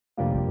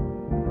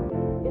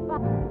I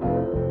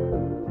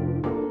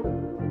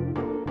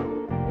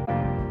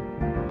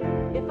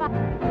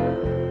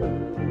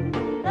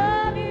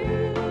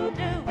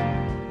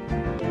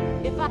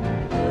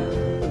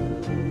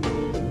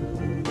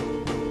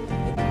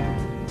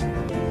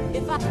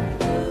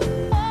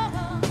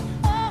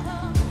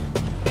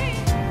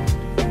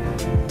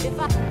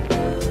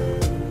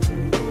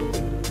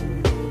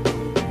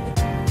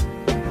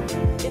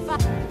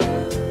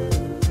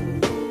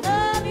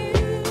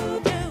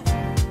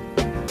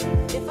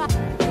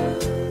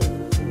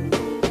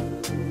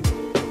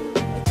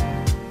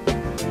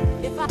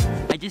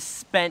just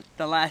spent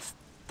the last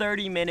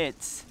 30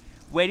 minutes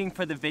waiting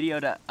for the video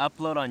to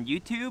upload on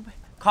YouTube.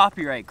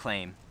 Copyright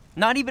claim.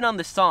 Not even on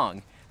the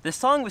song. The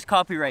song was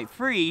copyright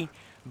free,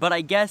 but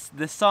I guess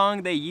the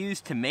song they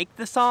used to make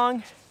the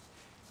song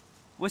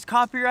was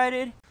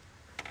copyrighted.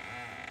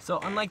 So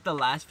unlike the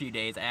last few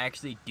days, I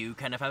actually do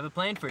kind of have a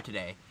plan for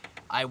today.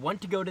 I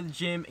want to go to the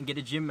gym and get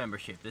a gym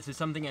membership. This is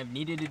something I've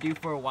needed to do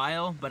for a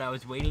while, but I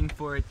was waiting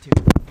for it to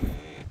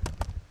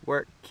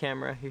work.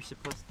 Camera, you're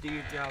supposed to do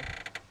your job.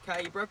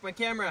 Kai, you broke my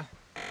camera.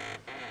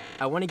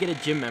 I want to get a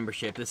gym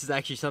membership. This is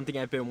actually something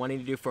I've been wanting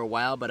to do for a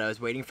while, but I was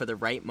waiting for the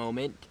right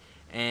moment,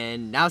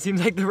 and now seems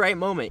like the right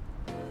moment.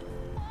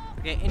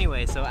 Okay,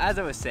 anyway, so as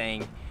I was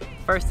saying,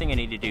 first thing I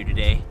need to do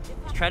today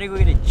is try to go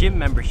get a gym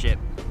membership.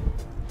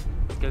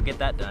 Let's go get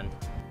that done.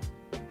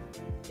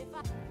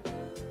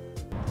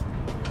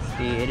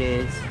 See, it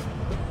is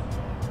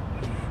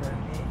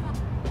Friday.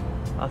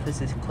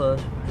 Office is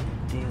closed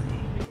daily.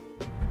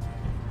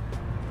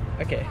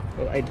 Okay,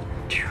 well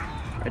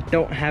I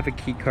don't have a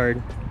key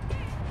card,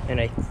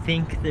 and I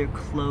think they're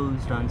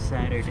closed on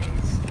Saturdays.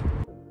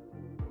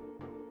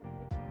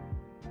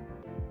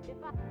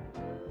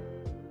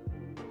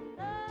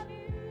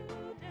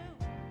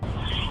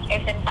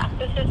 If in fact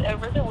this is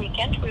over the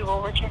weekend, we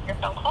will return your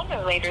phone call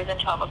no later than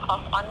 12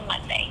 o'clock on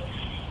Monday.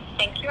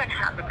 Thank you and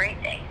have a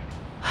great day.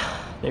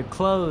 They're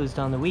closed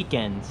on the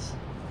weekends.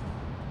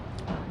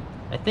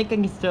 I think I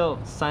can still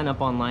sign up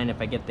online if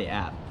I get the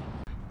app.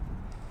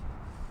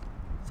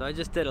 So I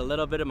just did a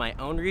little bit of my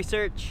own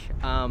research.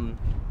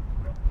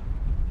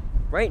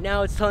 Right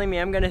now it's telling me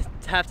I'm gonna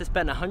have to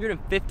spend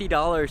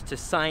 $150 to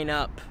sign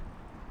up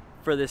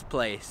for this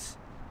place.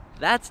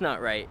 That's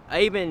not right.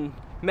 I even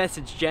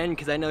messaged Jen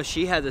because I know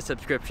she has a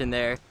subscription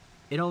there.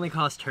 It only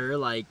cost her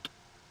like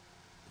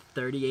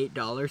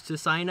 $38 to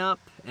sign up,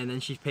 and then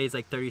she pays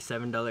like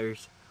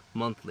 $37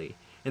 monthly.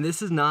 And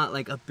this is not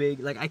like a big,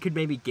 like I could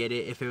maybe get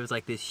it if it was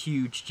like this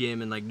huge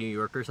gym in like New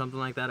York or something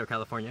like that, or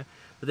California.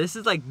 But this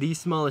is like the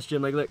smallest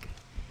gym. Like look,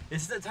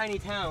 this is a tiny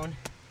town.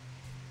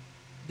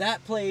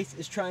 That place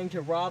is trying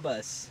to rob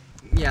us.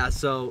 Yeah,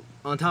 so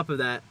on top of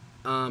that,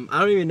 I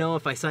don't even know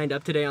if I signed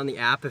up today on the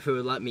app if it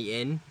would let me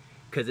in,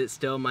 because it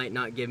still might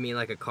not give me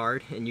like a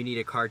card, and you need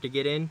a card to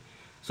get in.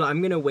 So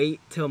I'm gonna wait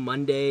till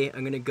Monday.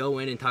 I'm gonna go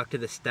in and talk to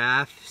the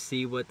staff,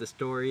 see what the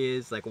story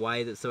is, like why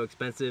is it so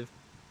expensive.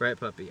 Right,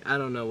 puppy? I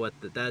don't know what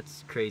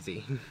that's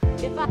crazy.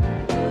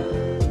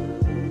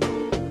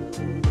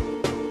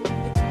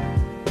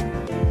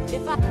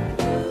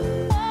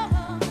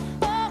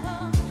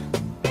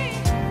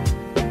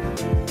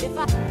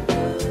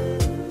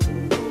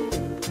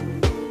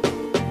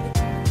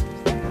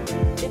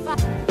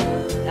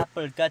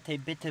 Apple got a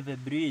bit of a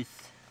bruise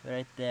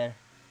right there.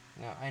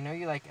 Now, I know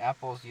you like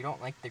apples. You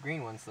don't like the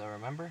green ones though,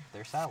 remember?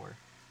 They're sour.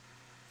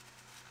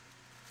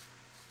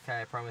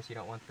 Okay, I promise you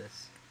don't want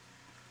this.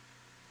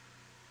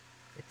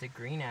 It's a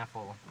green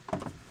apple.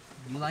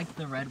 You like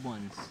the red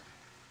ones.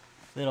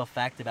 Little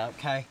fact about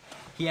Kai,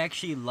 he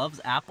actually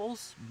loves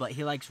apples, but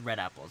he likes red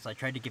apples. I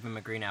tried to give him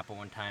a green apple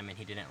one time and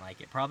he didn't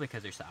like it, probably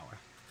because they're sour.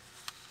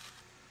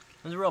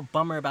 It was a real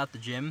bummer about the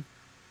gym.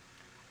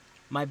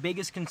 My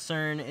biggest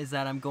concern is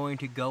that I'm going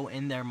to go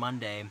in there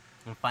Monday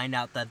and find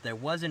out that there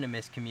wasn't a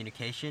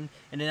miscommunication,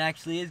 and it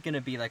actually is going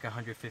to be like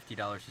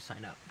 $150 to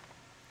sign up.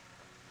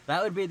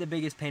 That would be the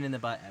biggest pain in the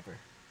butt ever.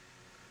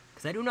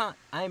 Because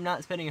I am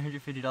not spending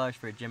 $150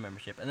 for a gym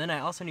membership. And then I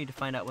also need to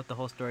find out what the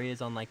whole story is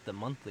on like the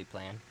monthly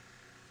plan.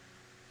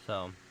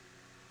 So,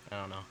 I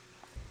don't know.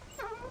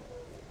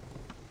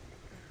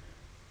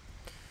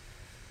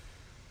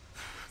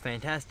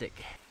 Fantastic.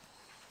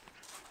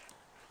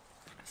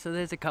 So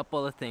there's a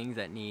couple of things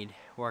that need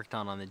worked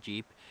on the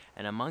Jeep.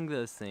 And among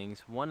those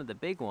things, one of the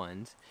big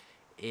ones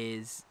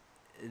is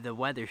the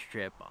weather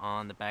strip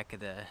on the back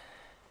of the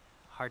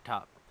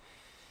hardtop.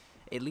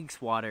 It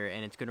leaks water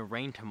and it's going to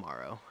rain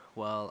tomorrow.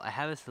 Well, I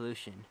have a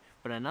solution,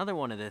 but another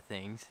one of the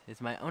things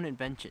is my own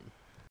invention.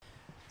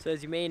 So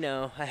as you may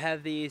know, I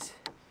have these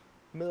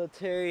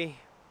military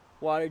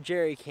water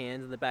jerry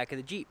cans in the back of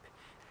the Jeep.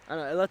 I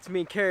don't know, it lets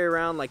me carry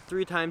around like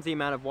 3 times the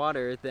amount of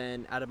water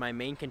than out of my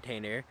main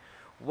container.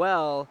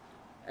 Well,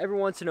 every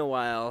once in a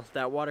while,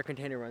 that water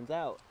container runs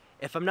out.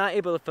 If I'm not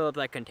able to fill up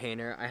that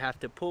container, I have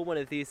to pull one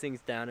of these things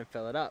down and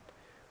fill it up,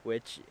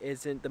 which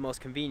isn't the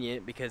most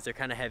convenient because they're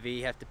kind of heavy.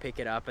 You have to pick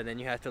it up and then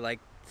you have to like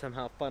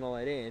somehow funnel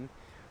it in.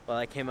 Well,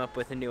 I came up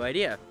with a new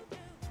idea.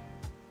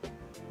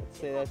 Let's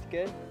say that's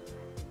good.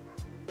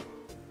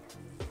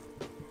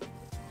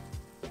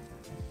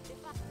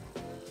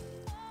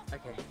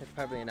 Okay, that's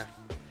probably enough.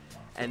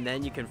 And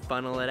then you can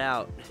funnel it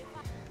out.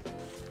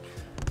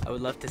 I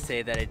would love to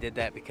say that I did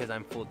that because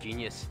I'm full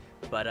genius,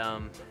 but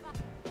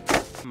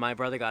my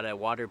brother got a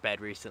water bed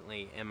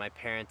recently and my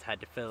parents had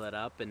to fill it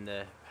up in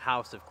the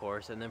house, of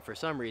course, and then for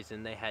some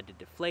reason they had to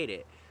deflate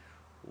it.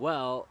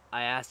 Well,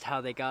 I asked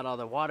how they got all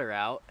the water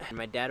out, and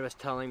my dad was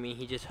telling me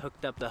he just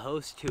hooked up the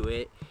hose to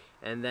it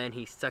and then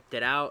he sucked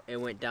it out,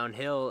 it went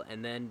downhill,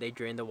 and then they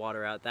drained the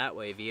water out that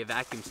way via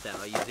vacuum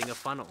style using a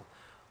funnel.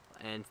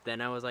 And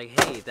then I was like,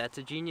 hey, that's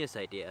a genius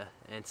idea,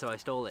 and so I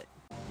stole it.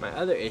 My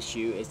other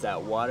issue is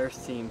that water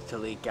seems to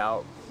leak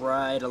out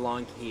right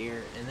along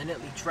here, and then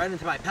it leaks right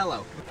into my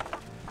pillow.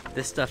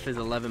 This stuff is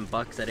 11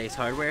 bucks at Ace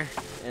Hardware,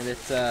 and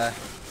it's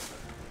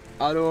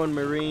Auto and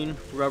Marine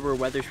rubber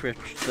weather strip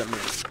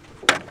submarine.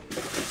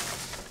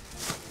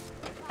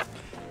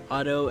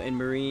 Auto and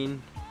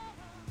Marine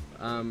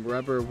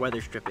rubber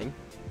weather stripping.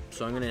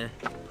 So I'm gonna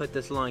put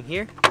this along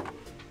here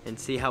and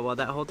see how well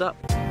that holds up.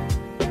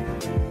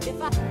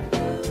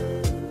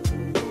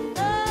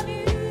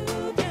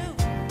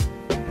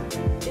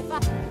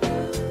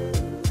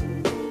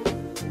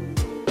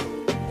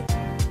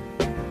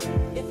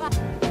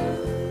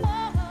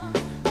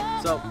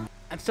 So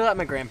I'm still at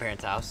my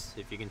grandparents' house.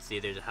 If you can see,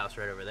 there's a house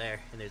right over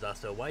there, and there's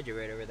also a YJ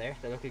right over there.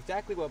 That looks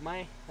exactly what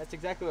that's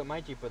exactly what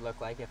my Jeep would look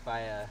like if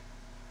I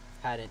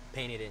hadn't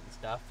painted it and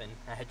stuff, and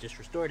I had just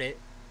restored it.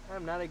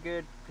 I'm not a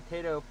good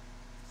potato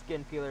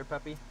skin peeler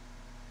puppy.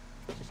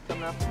 Just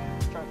coming off the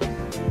trunk.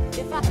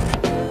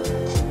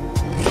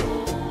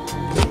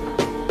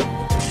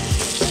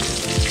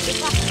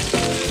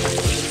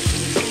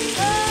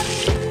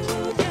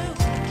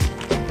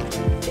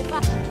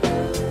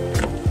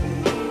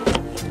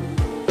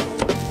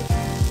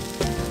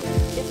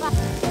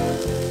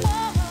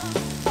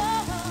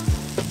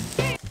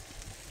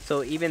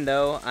 So even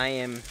though I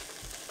am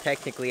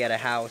technically at a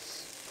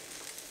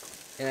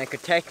house, and I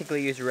could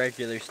technically use a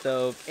regular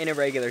stove in a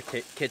regular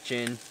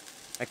kitchen,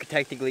 I could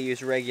technically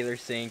use a regular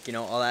sink, you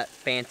know, all that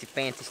fancy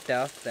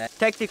stuff. That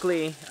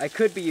technically I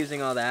could be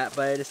using all that,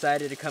 but I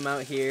decided to come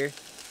out here,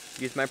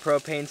 use my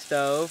propane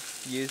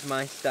stove, use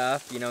my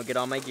stuff, you know, get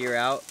all my gear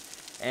out.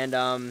 And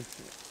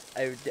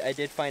I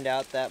did find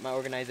out that my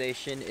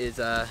organization is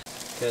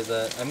because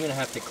I'm gonna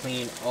have to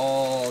clean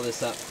all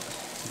this up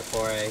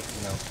before I,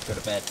 you know, go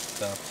to bed.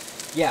 So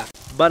yeah,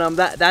 but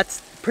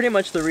that's pretty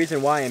much the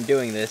reason why I'm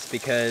doing this,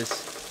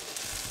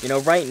 because, you know,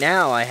 right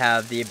now I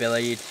have the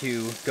ability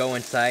to go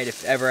inside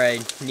if ever I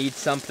need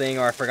something,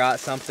 or I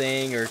forgot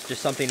something, or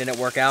just something didn't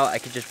work out. I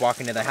could just walk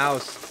into the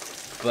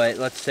house. But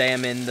let's say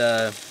I'm in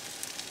the,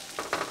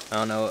 I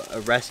don't know, a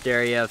rest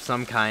area of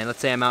some kind. Let's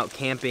say I'm out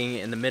camping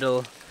in the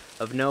middle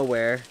of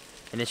nowhere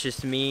and it's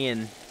just me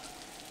and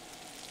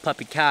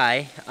puppy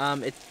Kai.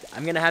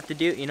 I'm gonna have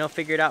to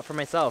figure it out for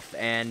myself,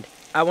 and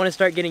I want to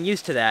start getting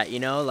used to that, you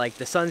know, like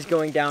the sun's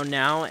going down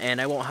now and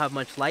I won't have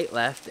much light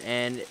left,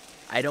 and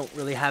I don't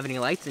really have any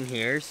lights in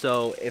here.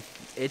 So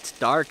if it's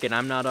dark and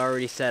I'm not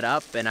already set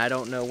up and I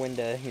don't know when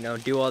to, you know,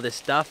 do all this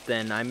stuff,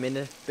 then I'm in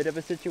a bit of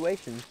a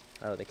situation.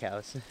 Oh, the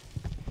cows.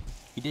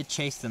 You did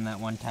chase them that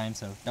one time,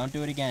 so don't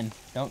do it again.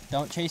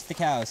 Don't chase the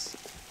cows.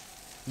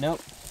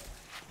 Nope.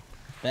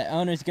 That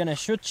owner's gonna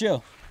shoot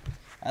you.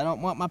 I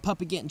don't want my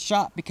puppy getting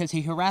shot because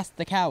he harassed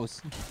the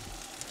cows.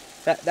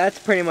 That's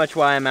pretty much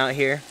why I'm out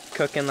here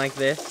cooking like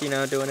this, you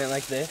know, doing it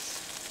like this.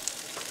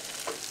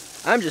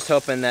 I'm just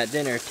hoping that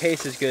dinner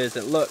tastes as good as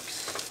it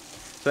looks.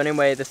 So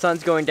anyway, the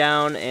sun's going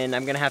down and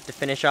I'm gonna have to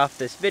finish off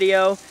this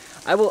video.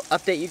 I will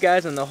update you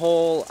guys on the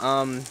whole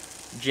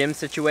gym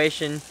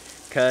situation,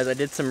 because I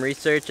did some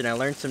research and I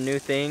learned some new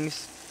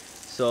things.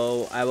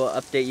 So I will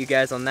update you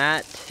guys on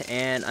that,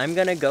 and I'm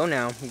gonna go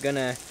now. I'm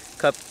gonna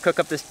cook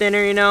up this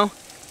dinner, you know,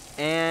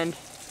 and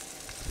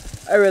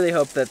I really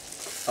hope that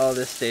all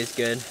this stays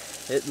good.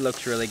 It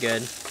looks really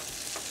good.